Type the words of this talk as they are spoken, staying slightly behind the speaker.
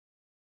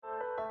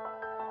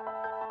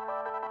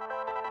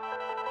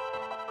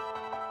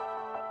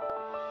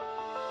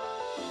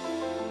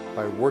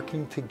By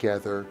working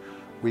together,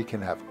 we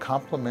can have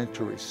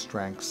complementary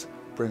strengths,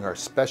 bring our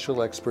special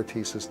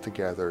expertises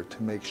together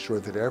to make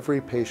sure that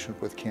every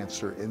patient with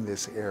cancer in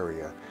this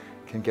area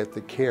can get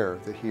the care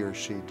that he or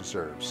she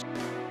deserves.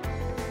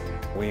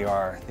 We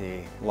are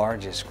the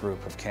largest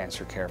group of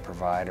cancer care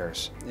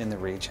providers in the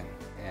region,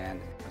 and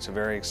it's a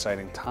very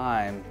exciting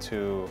time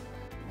to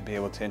be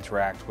able to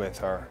interact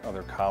with our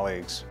other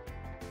colleagues,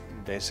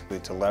 basically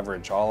to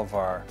leverage all of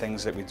our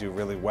things that we do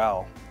really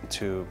well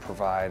to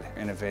provide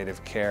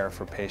innovative care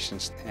for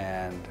patients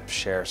and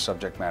share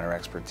subject matter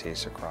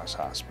expertise across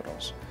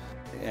hospitals.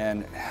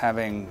 And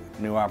having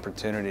new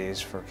opportunities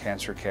for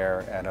cancer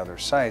care at other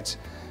sites,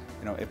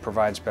 it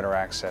provides better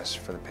access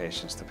for the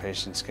patients. The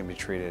patients can be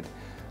treated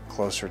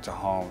closer to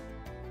home.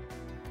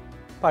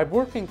 By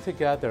working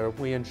together,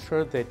 we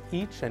ensure that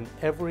each and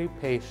every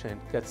patient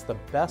gets the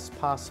best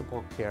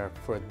possible care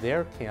for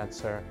their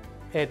cancer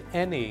at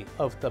any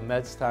of the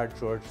MedStar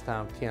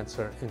Georgetown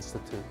Cancer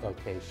Institute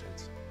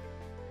locations.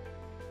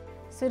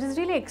 So it is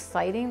really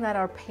exciting that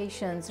our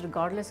patients,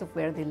 regardless of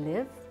where they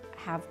live,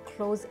 have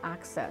close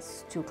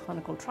access to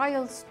clinical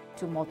trials,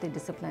 to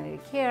multidisciplinary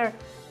care,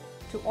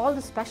 to all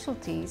the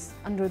specialties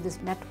under this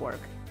network.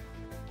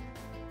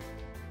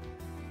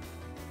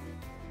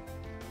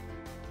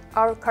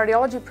 Our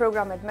cardiology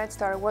program at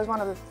MedStar was one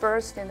of the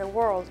first in the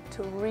world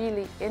to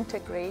really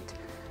integrate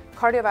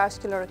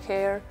cardiovascular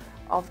care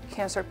of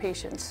cancer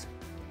patients.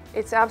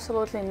 It's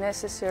absolutely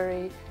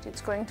necessary.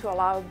 It's going to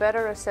allow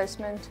better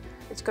assessment,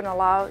 it's going to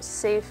allow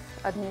safe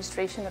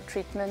administration of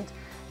treatment,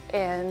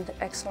 and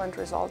excellent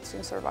results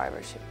in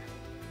survivorship.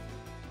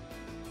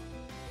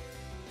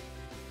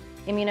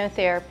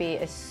 Immunotherapy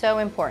is so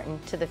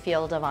important to the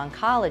field of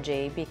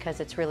oncology because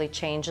it's really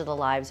changed the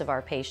lives of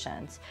our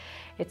patients.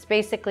 It's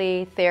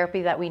basically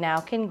therapy that we now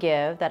can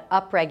give that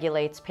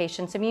upregulates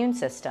patients' immune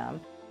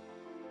system.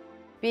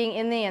 Being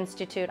in the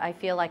Institute, I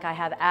feel like I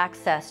have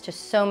access to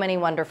so many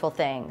wonderful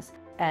things,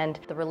 and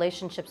the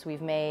relationships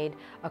we've made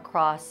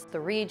across the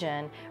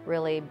region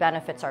really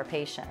benefits our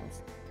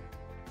patients.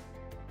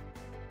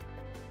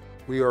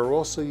 We are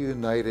also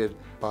united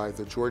by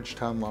the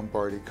Georgetown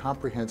Lombardi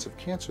Comprehensive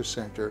Cancer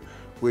Center,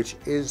 which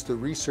is the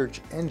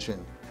research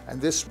engine, and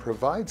this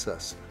provides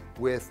us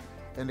with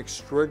an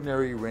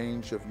extraordinary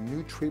range of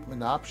new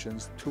treatment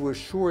options to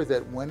assure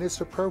that when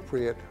it's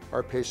appropriate,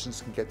 our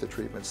patients can get the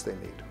treatments they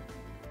need.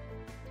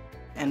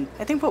 And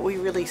I think what we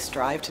really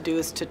strive to do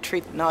is to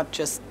treat not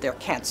just their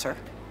cancer,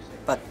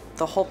 but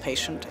the whole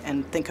patient,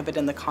 and think of it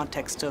in the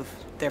context of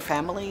their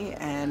family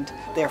and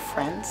their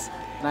friends.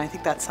 And I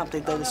think that's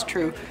something that is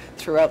true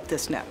throughout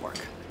this network.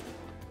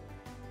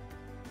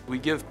 We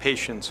give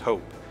patients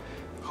hope.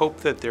 Hope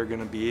that they're going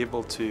to be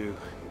able to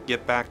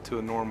get back to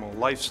a normal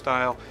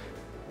lifestyle,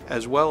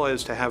 as well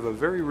as to have a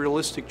very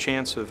realistic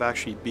chance of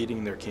actually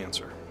beating their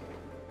cancer.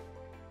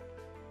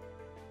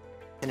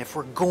 And if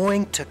we're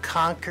going to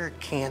conquer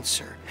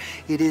cancer,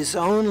 it is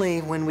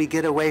only when we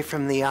get away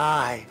from the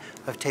I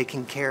of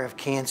taking care of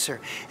cancer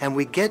and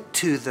we get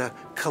to the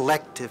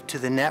collective, to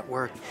the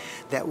network,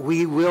 that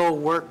we will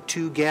work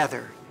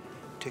together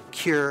to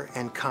cure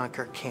and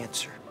conquer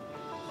cancer.